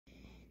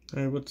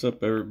Hey, what's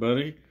up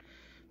everybody?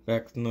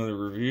 Back with another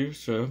review.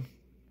 So,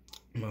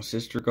 my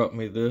sister got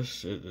me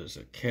this. It is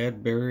a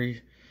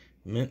Cadbury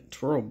mint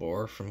twirl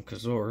bar from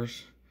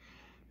Kazor's.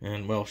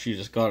 And, well, she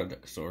just got it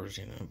at Kazor's,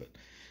 but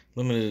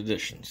limited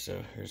edition.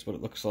 So, here's what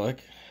it looks like.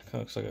 Kind of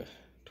looks like a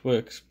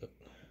Twix, but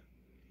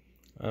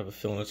I have a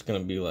feeling it's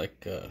going to be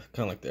like, kind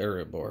of like the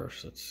Area bar.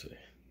 So, let's see.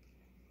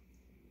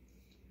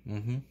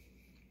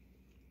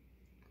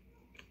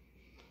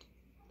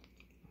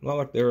 Not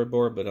like the Area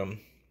bar, but a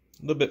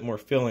little bit more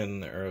filling than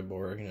the Area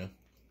bar,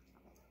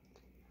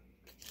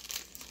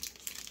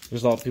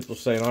 There's a lot of people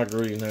saying, I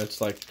agree, it's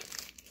like,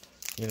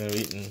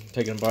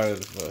 taking a bite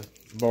of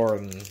a bar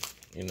and,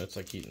 it's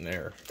like eating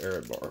air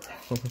bar.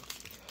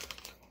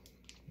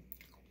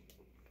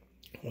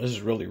 This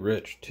is really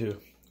rich, too.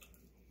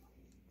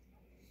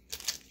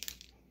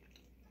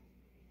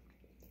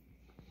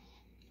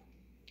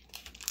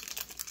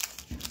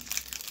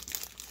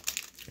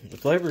 The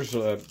flavor's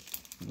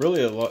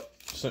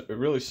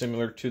really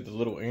similar to the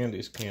little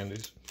Andes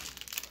candies.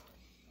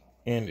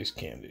 Andes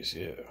candies,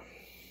 yeah.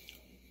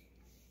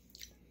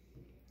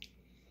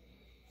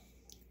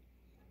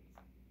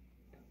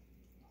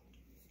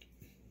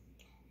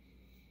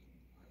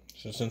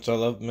 So since I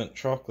love mint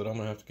chocolate, I'm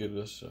going to have to give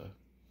this a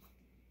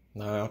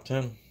 9 out of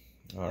 10.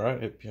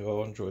 Alright, hope you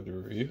all enjoyed the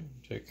review.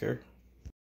 Take care.